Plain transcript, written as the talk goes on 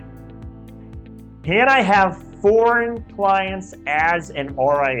Can I have foreign clients as an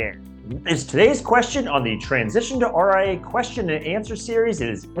RIA? Is today's question on the Transition to RIA question and answer series. It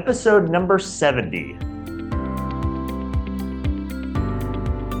is episode number 70.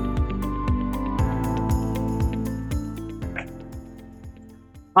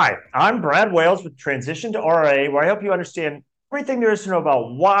 Hi, I'm Brad Wales with Transition to RIA, where I help you understand everything there is to know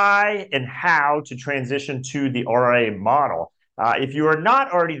about why and how to transition to the RIA model. If you are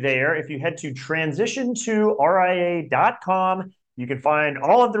not already there, if you head to transitiontoria.com, you can find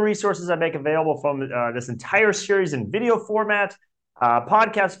all of the resources I make available from this entire series in video format,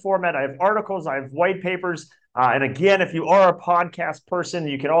 podcast format. I have articles, I have white papers. And again, if you are a podcast person,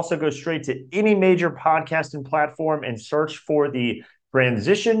 you can also go straight to any major podcasting platform and search for the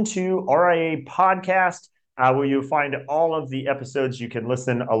Transition to RIA podcast, where you'll find all of the episodes you can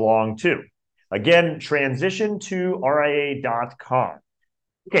listen along to. Again, transitiontoria.com.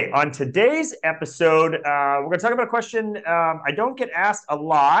 Okay, on today's episode, we're going to talk about a question I don't get asked a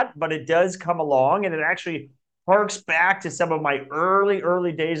lot, but it does come along, and it actually harks back to some of my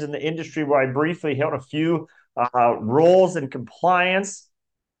early days in the industry where I briefly held a few roles in compliance.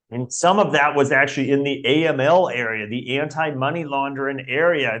 And some of that was actually in the AML area, the anti-money laundering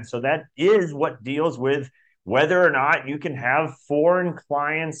area. And so that is what deals with whether or not you can have foreign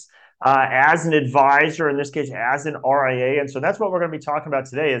clients as an advisor, in this case, as an RIA. And so that's what we're going to be talking about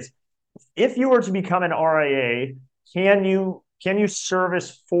today is if you were to become an RIA, can you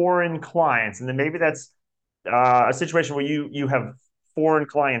service foreign clients? And then maybe that's a situation where you have foreign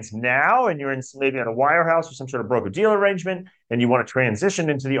clients now and you're in maybe on a wirehouse or some sort of broker-dealer arrangement and you want to transition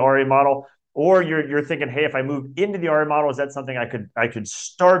into the RIA model, or you're thinking, hey, if I move into the RIA model, is that something I could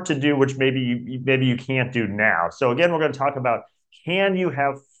start to do, which maybe you can't do now? So again, we're going to talk about, can you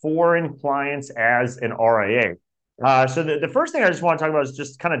have foreign clients as an RIA? So the first thing I just want to talk about is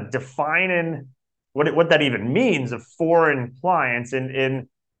just kind of defining what that even means of foreign clients, and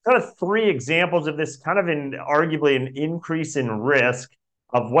kind of three examples of this, kind of in arguably an increase in risk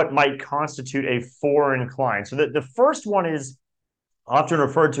of what might constitute a foreign client. So the first one is often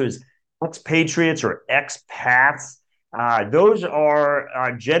referred to as expatriates or expats. Those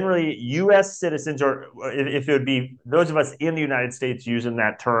are generally U.S. citizens, or if it would be those of us in the United States using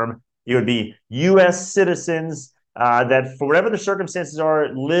that term, it would be U.S. citizens that, for whatever the circumstances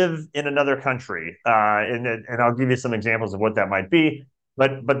are, live in another country. And I'll give you some examples of what that might be.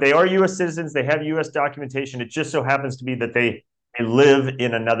 But they are U.S. citizens. They have U.S. documentation. It just so happens to be that they live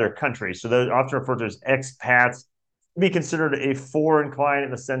in another country. So they're often referred to as expats. Be considered a foreign client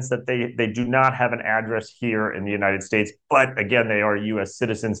in the sense that they do not have an address here in the United States. But again, they are U.S.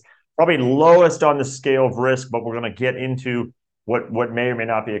 citizens. Probably lowest on the scale of risk, but we're going to get into what may or may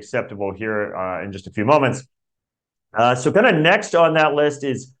not be acceptable here in just a few moments. So kind of next on that list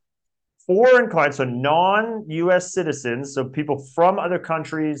is foreign clients, so non-U.S. citizens, so people from other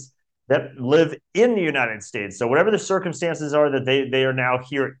countries that live in the United States. So whatever the circumstances are that they are now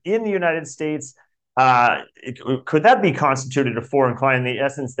here in the United States, could that be constituted a foreign client in the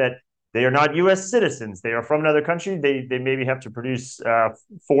essence that they are not U.S. citizens? They are from another country. They maybe have to produce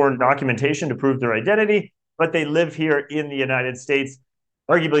foreign documentation to prove their identity, but they live here in the United States.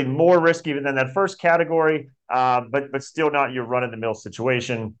 Arguably more risky than that first category, but still not your run-of-the-mill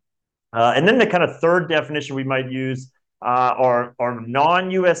situation. And then the kind of third definition we might use are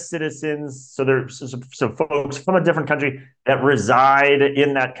non-U.S. citizens. So folks from a different country that reside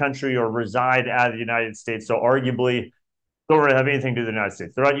in that country or reside out of the United States. So arguably don't really have anything to do with the United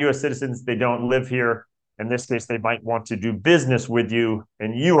States. They're not U.S. citizens. They don't live here. In this case, they might want to do business with you,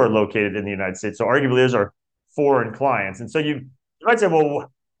 and you are located in the United States. So arguably those are foreign clients. And so you might say,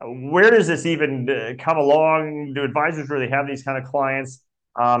 well, where does this even come along? Do advisors really have these kind of clients?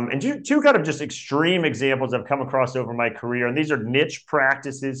 And two kind of just extreme examples I've come across over my career, and these are niche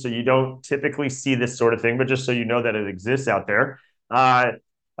practices, so you don't typically see this sort of thing, but just so you know that it exists out there.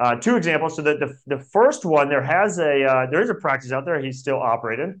 Two examples. So the first one, there is a practice out there he's still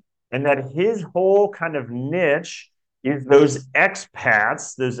operating, and that his whole kind of niche is those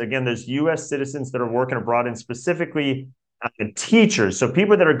expats, those U.S. citizens that are working abroad, and specifically teachers. So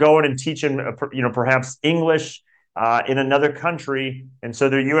people that are going and teaching, perhaps English in another country. And so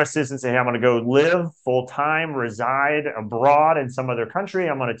they're U.S. citizens say, hey, I'm going to go live full-time, reside abroad in some other country.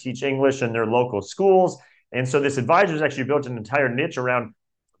 I'm going to teach English in their local schools. And so this advisor has actually built an entire niche around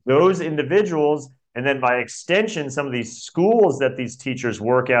those individuals. And then by extension, some of these schools that these teachers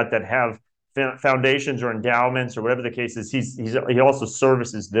work at that have foundations or endowments or whatever the case is, he also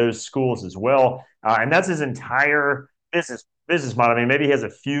services those schools as well. And that's his entire business model. I mean, maybe he has a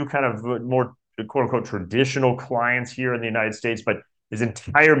few kind of more quote unquote traditional clients here in the United States, but his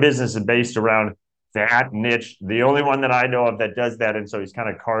entire business is based around that niche, the only one that I know of that does that. And so he's kind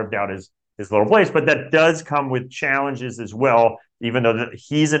of carved out his little place, but that does come with challenges as well. Even though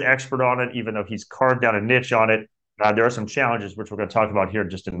he's an expert on it, even though he's carved out a niche on it, there are some challenges, which we're going to talk about here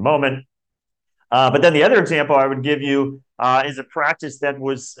just in a moment. But then the other example I would give you is a practice that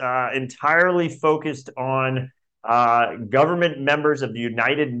was entirely focused on government members of the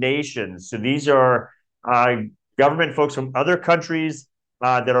United Nations. So these are government folks from other countries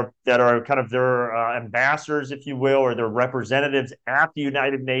that are kind of their ambassadors, if you will, or their representatives at the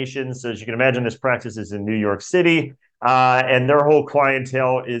United Nations. So as you can imagine, this practice is in New York City, and their whole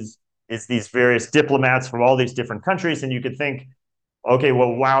clientele is these various diplomats from all these different countries. And you could think, okay,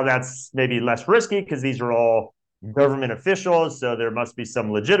 well, wow, that's maybe less risky because these are all government officials, so there must be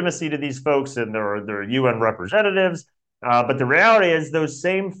some legitimacy to these folks, and they're UN representatives. But the reality is, those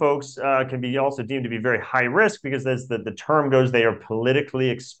same folks can be also deemed to be very high risk because, as the term goes, they are politically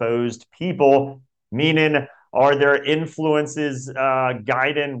exposed people, meaning are their influences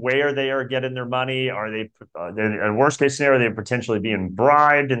guiding where they are getting their money? Are they, in worst case scenario, they're potentially being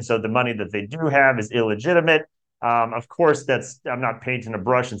bribed, and so the money that they do have is illegitimate. Of course, I'm not painting a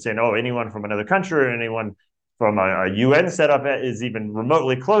brush and saying, oh, anyone from another country or anyone from a UN setup is even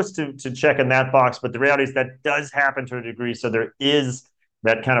remotely close to checking that box. But the reality is that does happen to a degree. So there is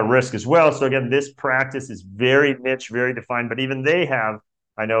that kind of risk as well. So again, this practice is very niche, very defined, but even they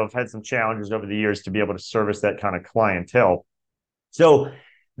I know, have had some challenges over the years to be able to service that kind of clientele. So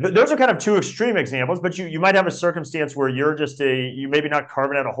those are kind of two extreme examples, but you might have a circumstance where you maybe not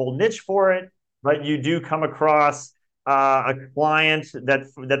carving out a whole niche for it, but you do come across a client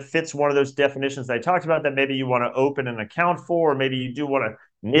that fits one of those definitions I talked about that maybe you want to open an account for, or maybe you do want to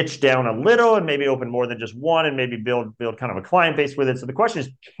niche down a little and maybe open more than just one and maybe build kind of a client base with it. So the question is,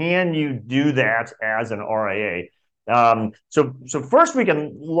 can you do that as an RIA? So first we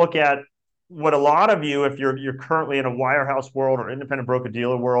can look at what a lot of you, if you're currently in a wirehouse world or independent broker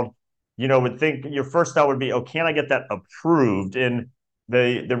dealer world, would think your first thought would be, oh, can I get that approved? And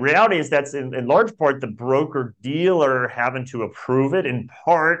the reality is that's in large part the broker dealer having to approve it, in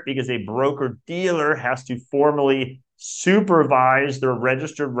part because a broker dealer has to formally supervise their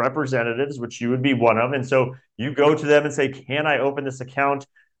registered representatives, which you would be one of. And so you go to them and say, can I open this account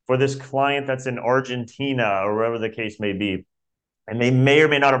for this client that's in Argentina or wherever the case may be? And they may or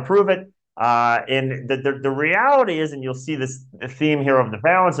may not approve it. And the reality is, and you'll see this theme here of the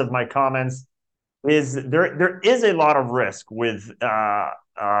balance of my comments, is there is a lot of risk with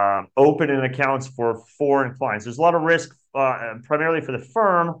opening accounts for foreign clients. There's a lot of risk primarily for the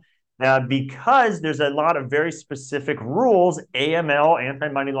firm because there's a lot of very specific rules, AML,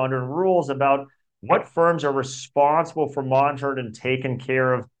 anti-money laundering rules, about what firms are responsible for monitored and taken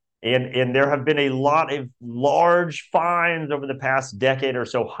care of. And there have been a lot of large fines over the past decade or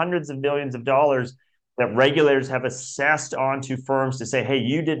so, hundreds of millions of dollars, that regulators have assessed onto firms to say, hey,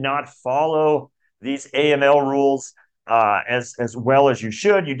 you did not follow these AML rules as well as you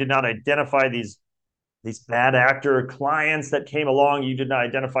should. You did not identify these bad actor clients that came along. You did not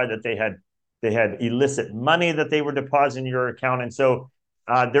identify that they had illicit money that they were depositing in your account. And so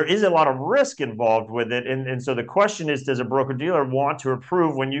there is a lot of risk involved with it. And so the question is, does a broker dealer want to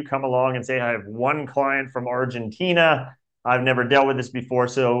approve when you come along and say, I have one client from Argentina, I've never dealt with this before,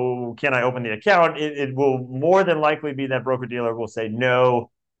 so can I open the account? It will more than likely be that broker dealer will say,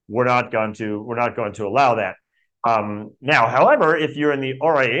 no, we're not going to allow that. Now, however, if you're in the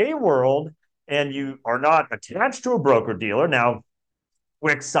RIA world and you are not attached to a broker dealer, now,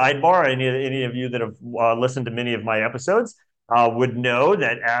 quick sidebar, any of you that have listened to many of my episodes would know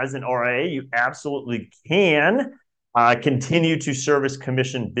that as an RIA, you absolutely can continue to service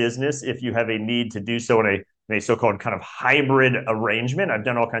commission business if you have a need to do so in a so-called kind of hybrid arrangement. I've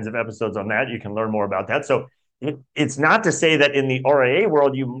done all kinds of episodes on that. You can learn more about that. So it's not to say that in the RIA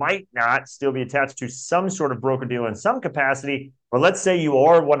world, you might not still be attached to some sort of broker dealer in some capacity, or let's say you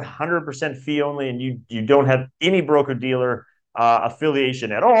are 100% fee only and you don't have any broker dealer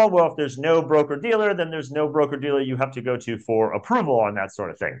affiliation at all. Well, if there's no broker dealer, then there's no broker dealer you have to go to for approval on that sort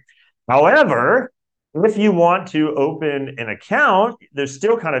of thing. However, if you want to open an account, there's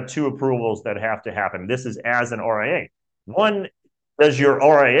still kind of two approvals that have to happen. This is as an RIA. One, is your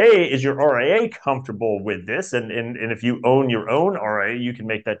RIA comfortable with this? And if you own your own RIA, you can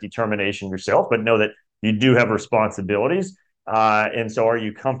make that determination yourself, but know that you do have responsibilities. And so are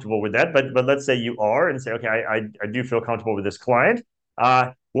you comfortable with that? But let's say you are and say, okay, I do feel comfortable with this client.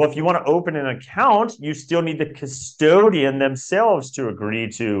 Well, if you want to open an account, you still need the custodian themselves to agree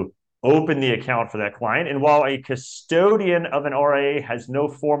to open the account for that client. And while a custodian of an RIA has no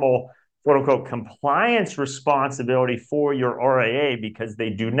formal quote unquote compliance responsibility for your RIA, because they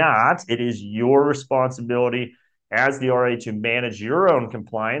do not. It is your responsibility as the RIA to manage your own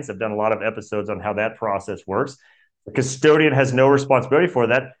compliance. I've done a lot of episodes on how that process works. The custodian has no responsibility for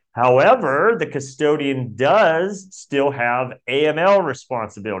that. However, the custodian does still have AML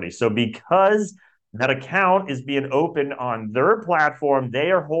responsibility. So because that account is being opened on their platform,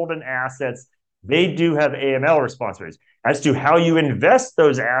 they are holding assets, they do have AML responsibilities. As to how you invest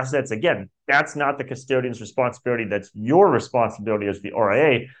those assets, again, that's not the custodian's responsibility. That's your responsibility as the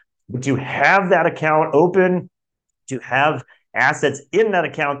RIA. But to have that account open, to have assets in that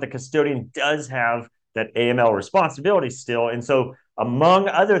account, the custodian does have that AML responsibility still. And so, among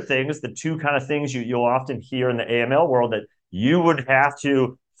other things, the two kind of things you'll often hear in the AML world that you would have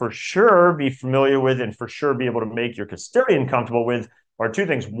to for sure be familiar with and for sure be able to make your custodian comfortable with are two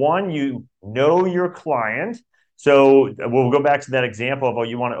things. One, you know your client. So we'll go back to that example of, oh,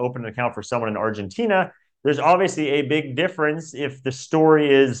 you want to open an account for someone in Argentina. There's obviously a big difference if the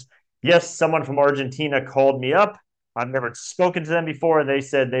story is, yes, someone from Argentina called me up. I've never spoken to them before. They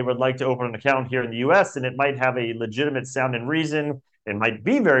said they would like to open an account here in the US, and it might have a legitimate sound and reason. It might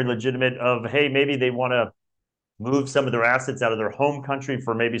be very legitimate of, hey, maybe they want to move some of their assets out of their home country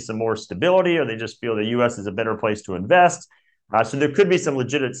for maybe some more stability, or they just feel the US is a better place to invest. So there could be some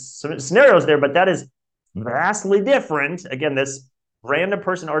legitimate scenarios there, but that is vastly different. Again, this random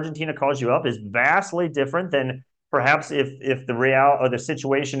person in Argentina calls you up is vastly different than perhaps if the real or the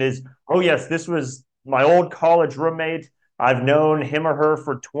situation is, oh yes, this was my old college roommate. I've known him or her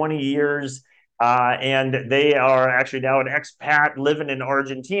for 20 years. And they are actually now an expat living in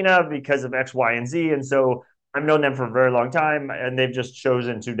Argentina because of X, Y, and Z. And so I've known them for a very long time, and they've just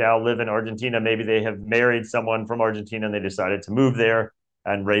chosen to now live in Argentina. Maybe they have married someone from Argentina and they decided to move there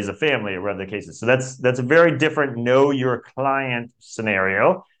and raise a family, or whatever the case is. So that's a very different know your client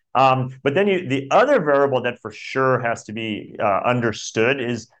scenario. But then the other variable that for sure has to be understood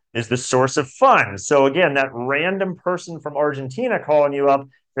is the source of funds. So again, that random person from Argentina calling you up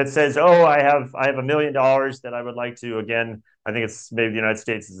that says, "Oh, I have $1 million that I would like to." Again, I think it's maybe the United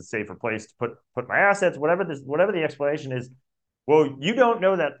States is a safer place to put my assets. Whatever the explanation is. Well, you don't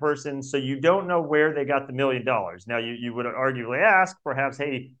know that person, so you don't know where they got the $1 million. Now, you would arguably ask, perhaps,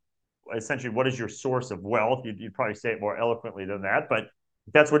 hey, essentially, what is your source of wealth? You'd probably say it more eloquently than that, but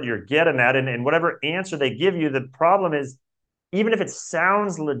that's what you're getting at. And whatever answer they give you, the problem is, even if it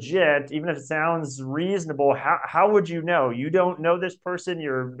sounds legit, even if it sounds reasonable, how would you know? You don't know this person.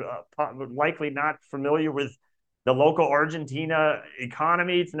 You're likely not familiar with the local Argentina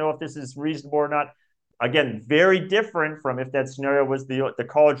economy to know if this is reasonable or not. Again, very different from if that scenario was the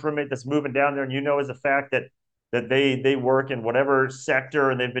college roommate that's moving down there, and you know as a fact that they work in whatever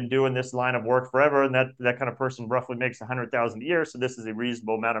sector and they've been doing this line of work forever, and that kind of person roughly makes 100,000 a year. So this is a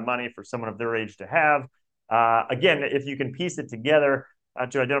reasonable amount of money for someone of their age to have. Again, if you can piece it together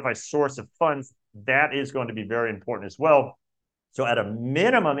to identify source of funds, that is going to be very important as well. So at a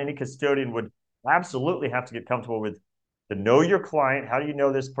minimum, any custodian would absolutely have to get comfortable with to know your client. How do you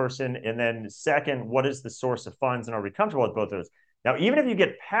know this person? And then second, what is the source of funds? And are we comfortable with both of those? Now, even if you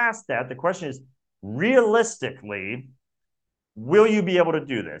get past that, the question is, realistically, will you be able to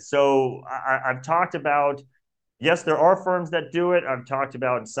do this? So I've talked about, yes, there are firms that do it. I've talked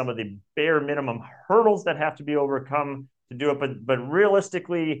about some of the bare minimum hurdles that have to be overcome to do it. But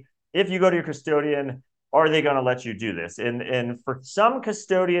realistically, if you go to your custodian, are they going to let you do this? And for some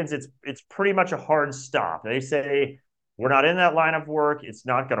custodians, it's pretty much a hard stop. They say, we're not in that line of work. It's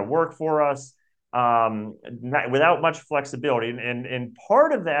not going to work for us without much flexibility. And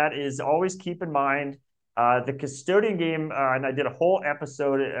part of that is always keep in mind the custodian game. And I did a whole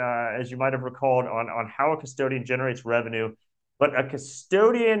episode, as you might have recalled, on how a custodian generates revenue. But a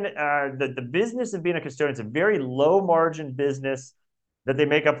custodian, the business of being a custodian is a very low margin business that they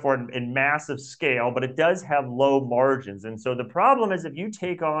make up for in massive scale, but it does have low margins. And so the problem is if you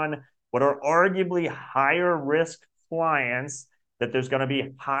take on what are arguably higher risk clients, that there's going to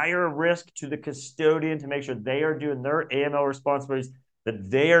be higher risk to the custodian to make sure they are doing their AML responsibilities, that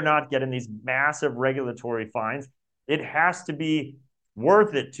they are not getting these massive regulatory fines. It has to be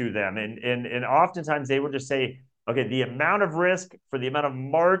worth it to them. And oftentimes they will just say, okay, the amount of risk for the amount of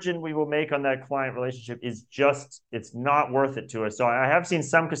margin we will make on that client relationship is just, it's not worth it to us. So I have seen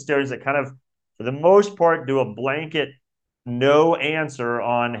some custodians that kind of, for the most part, do a blanket no answer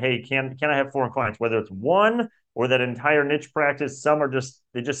on, hey, can I have foreign clients, whether it's one or that entire niche practice. Some are just,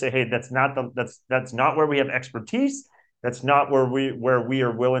 they just say, hey, that's not where we have expertise. That's not where we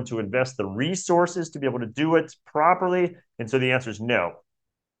are willing to invest the resources to be able to do it properly. And so the answer is no.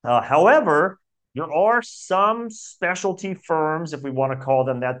 However, there are some specialty firms, if we want to call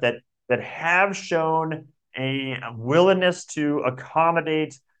them that that have shown a willingness to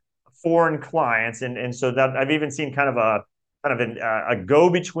accommodate foreign clients. And so that I've even seen a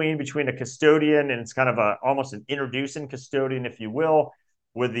go-between between a custodian, and it's kind of almost an introducing custodian, if you will,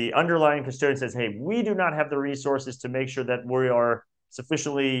 with the underlying custodian says, hey, we do not have the resources to make sure that we are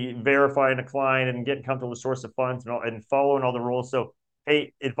sufficiently verifying a client and getting comfortable with source of funds and following all the rules. So,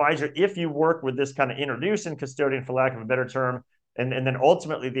 hey, advisor, if you work with this kind of introducing custodian, for lack of a better term, and then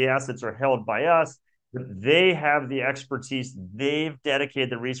ultimately the assets are held by us, they have the expertise, they've dedicated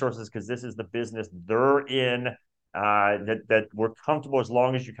the resources because this is the business they're in, that we're comfortable as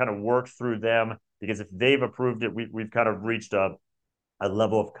long as you kind of work through them, because if they've approved it, we've kind of reached a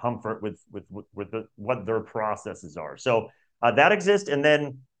level of comfort with what their processes are. So that exists. And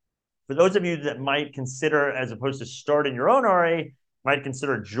then for those of you that might consider, as opposed to starting your own RA, might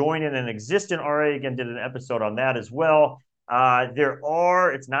consider joining an existing RA, again, did an episode on that as well.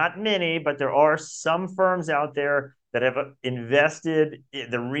 It's not many, but there are some firms out there that have invested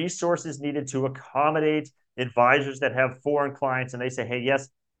the resources needed to accommodate advisors that have foreign clients. And they say, hey, yes,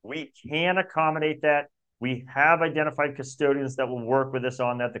 we can accommodate that. We have identified custodians that will work with us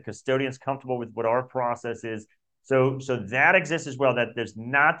on that. The custodian's comfortable with what our process is. So that exists as well, that there's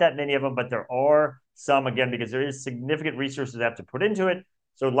not that many of them, but there are some, again, because there is significant resources that have to put into it.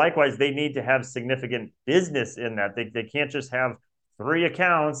 So likewise, they need to have significant business in that. They can't just have 3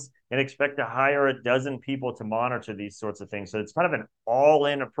 accounts and expect to hire a dozen people to monitor these sorts of things. So it's kind of an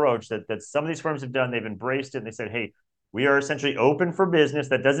all-in approach that some of these firms have done. They've embraced it, and they said, hey, we are essentially open for business.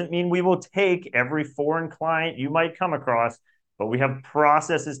 That doesn't mean we will take every foreign client you might come across, but we have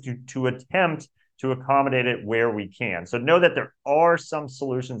processes to attempt to accommodate it where we can. So know that there are some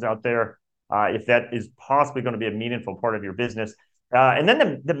solutions out there if that is possibly going to be a meaningful part of your business. And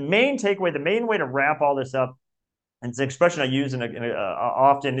then the main takeaway, the main way to wrap all this up, and it's an expression I use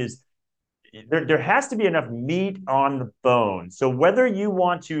often, is there has to be enough meat on the bone. So whether you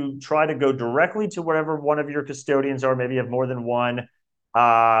want to try to go directly to wherever one of your custodians are, maybe you have more than one,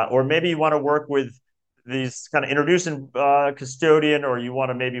 or maybe you want to work with these kind of introducing custodian, or you want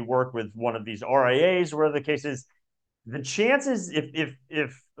to maybe work with one of these RIAs, whatever the case is, the chances,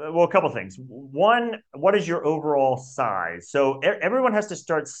 well, a couple of things. One, what is your overall size? So everyone has to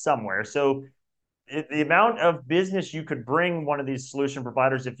start somewhere. So the amount of business you could bring one of these solution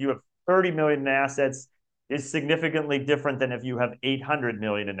providers, if you have 30 million in assets, is significantly different than if you have 800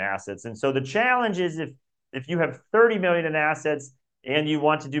 million in assets. And so the challenge is, if you have 30 million in assets and you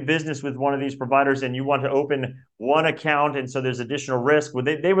want to do business with one of these providers and you want to open one account, and so there's additional risk, well,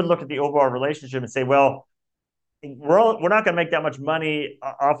 they would look at the overall relationship and say, well, we're not going to make that much money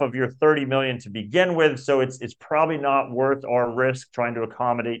off of your 30 million to begin with, so it's probably not worth our risk trying to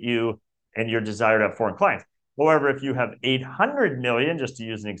accommodate you and your desire to have foreign clients. However, if you have 800 million, just to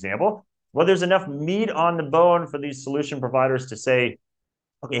use an example, well, there's enough meat on the bone for these solution providers to say,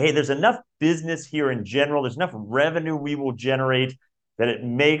 okay, hey, there's enough business here in general, there's enough revenue we will generate that it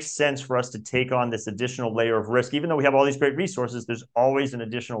makes sense for us to take on this additional layer of risk. Even though we have all these great resources, there's always an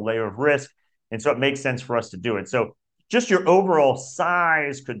additional layer of risk. And so it makes sense for us to do it. So just your overall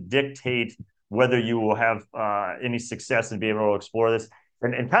size could dictate whether you will have any success in being able to explore this.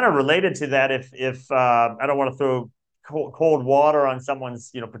 And kind of related to that, if I don't want to throw cold water on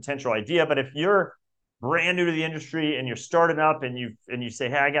someone's potential idea, but if you're brand new to the industry and you're starting up and you say,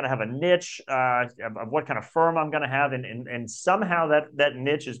 hey, I got to have a niche of what kind of firm I'm going to have, and somehow that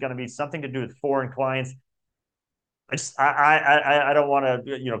niche is going to be something to do with foreign clients. I don't want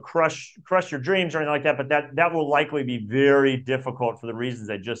to crush your dreams or anything like that, but that will likely be very difficult for the reasons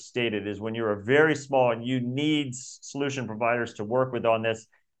I just stated. Is when you're a very small and you need solution providers to work with on this,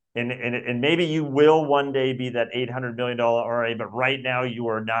 and maybe you will one day be that $800 million RA, but right now you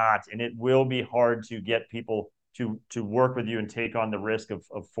are not, and it will be hard to get people to work with you and take on the risk of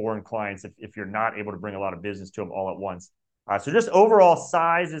foreign clients if you're not able to bring a lot of business to them all at once. So just overall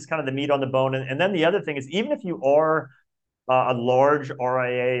size is kind of the meat on the bone. And then the other thing is, even if you are a large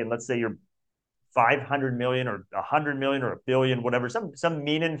RIA, and let's say you're 500 million or 100 million or a billion, whatever, some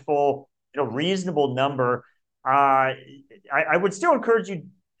meaningful, reasonable number, I would still encourage you,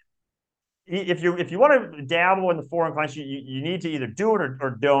 if you want to dabble in the foreign clients, you need to either do it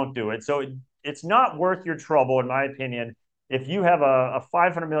or don't do it. So it's not worth your trouble, in my opinion, if you have a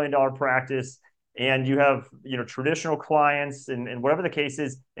 $500 million practice and you have traditional clients and whatever the case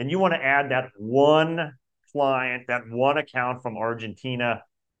is, and you want to add that one client, that one account from Argentina,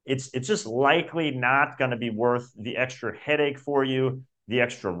 it's just likely not going to be worth the extra headache for you, the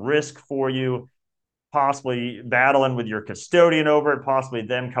extra risk for you, possibly battling with your custodian over it, possibly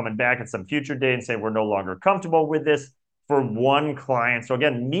them coming back at some future day and say, we're no longer comfortable with this. for one client. So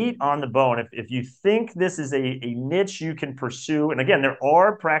again, meat on the bone. If you think this is a niche you can pursue, and again, there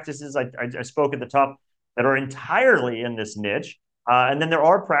are practices I spoke at the top that are entirely in this niche. And then there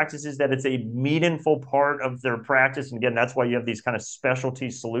are practices that it's a meaningful part of their practice. And again, that's why you have these kind of specialty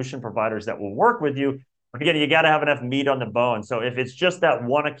solution providers that will work with you. But again, you got to have enough meat on the bone. So if it's just that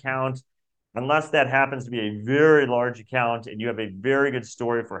one account, unless that happens to be a very large account and you have a very good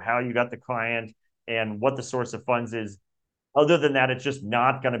story for how you got the client and what the source of funds is, other than that, it's just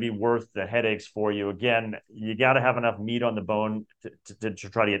not going to be worth the headaches for you. Again, you got to have enough meat on the bone to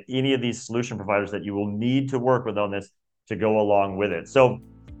try to get any of these solution providers that you will need to work with on this to go along with it. So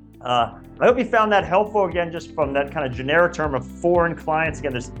I hope you found that helpful. Again, just from that kind of generic term of foreign clients.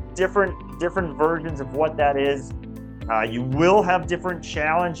 Again, there's different versions of what that is. You will have different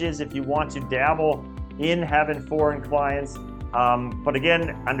challenges if you want to dabble in having foreign clients. But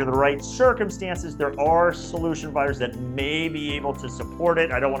again, under the right circumstances, there are solution providers that may be able to support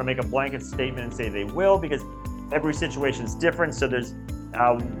it. I don't want to make a blanket statement and say they will, because every situation is different. So there's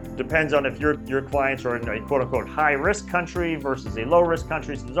depends on if your clients are in a quote unquote high risk country versus a low risk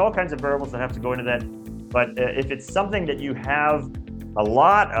country. So there's all kinds of variables that have to go into that. But if it's something that you have a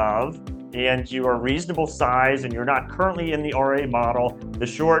lot of and you are reasonable size and you're not currently in the RA model, the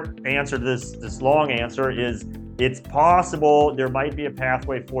short answer to this long answer is it's possible there might be a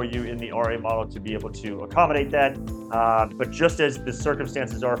pathway for you in the RA model to be able to accommodate that. But just as the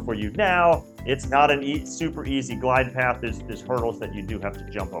circumstances are for you now, it's not an super easy glide path. There's hurdles that you do have to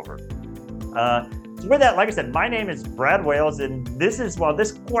jump over. So with that, like I said, my name is Brad Wales, and while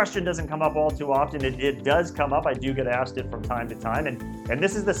this question doesn't come up all too often, it does come up. I do get asked it from time to time, and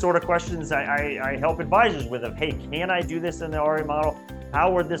this is the sort of questions I help advisors with of, hey, can I do this in the RA model?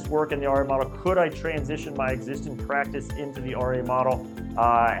 How would this work in the RA model? Could I transition my existing practice into the RA model?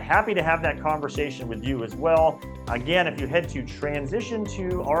 Happy to have that conversation with you as well. Again, if you head to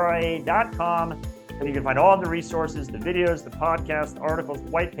transitiontoria.com, and you can find all the resources, the videos, the podcasts, the articles,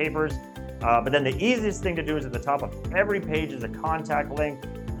 white papers. But then the easiest thing to do is at the top of every page is a contact link.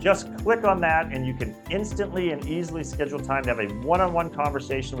 Just click on that and you can instantly and easily schedule time to have a one-on-one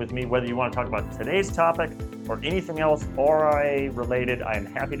conversation with me, whether you want to talk about today's topic or anything else RIA related. I am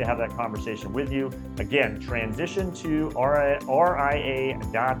happy to have that conversation with you. Again,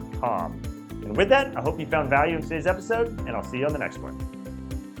 transitiontoria.com. And with that, I hope you found value in today's episode, and I'll see you on the next one.